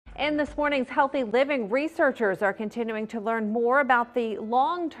In this morning's Healthy Living, researchers are continuing to learn more about the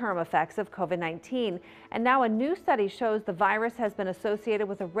long-term effects of COVID-19. And now a new study shows the virus has been associated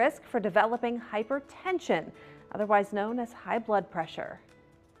with a risk for developing hypertension, otherwise known as high blood pressure.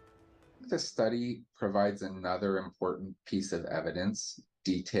 The study provides another important piece of evidence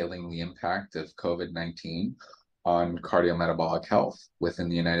detailing the impact of COVID-19 on cardiometabolic health within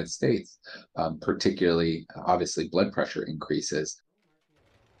the United States, particularly, obviously, blood pressure increases.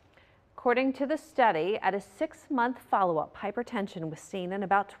 According to the study, at a 6-month follow-up, hypertension was seen in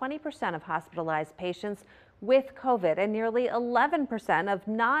about 20% of hospitalized patients with COVID and nearly 11% of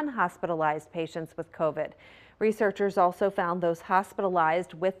non-hospitalized patients with COVID. Researchers also found those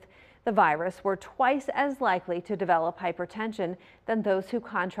hospitalized with the virus were twice as likely to develop hypertension than those who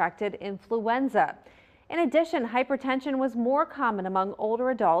contracted influenza. In addition, hypertension was more common among older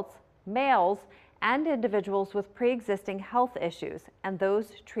adults, males, and individuals with pre-existing health issues and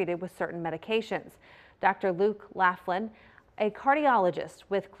those treated with certain medications. Dr. Luke Laughlin, a cardiologist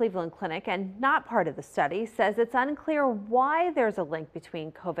with Cleveland Clinic and not part of the study, says it's unclear why there's a link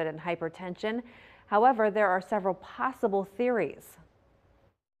between COVID and hypertension. However, there are several possible theories.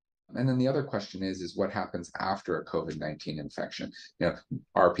 And then the other question is what happens after a COVID-19 infection?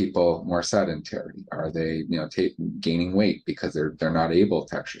 Are people more sedentary? Are they, gaining weight because they're not able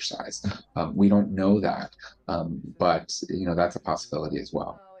to exercise? We don't know that, but that's a possibility as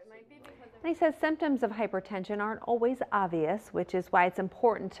well. And he says symptoms of hypertension aren't always obvious, which is why it's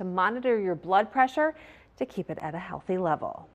important to monitor your blood pressure to keep it at a healthy level.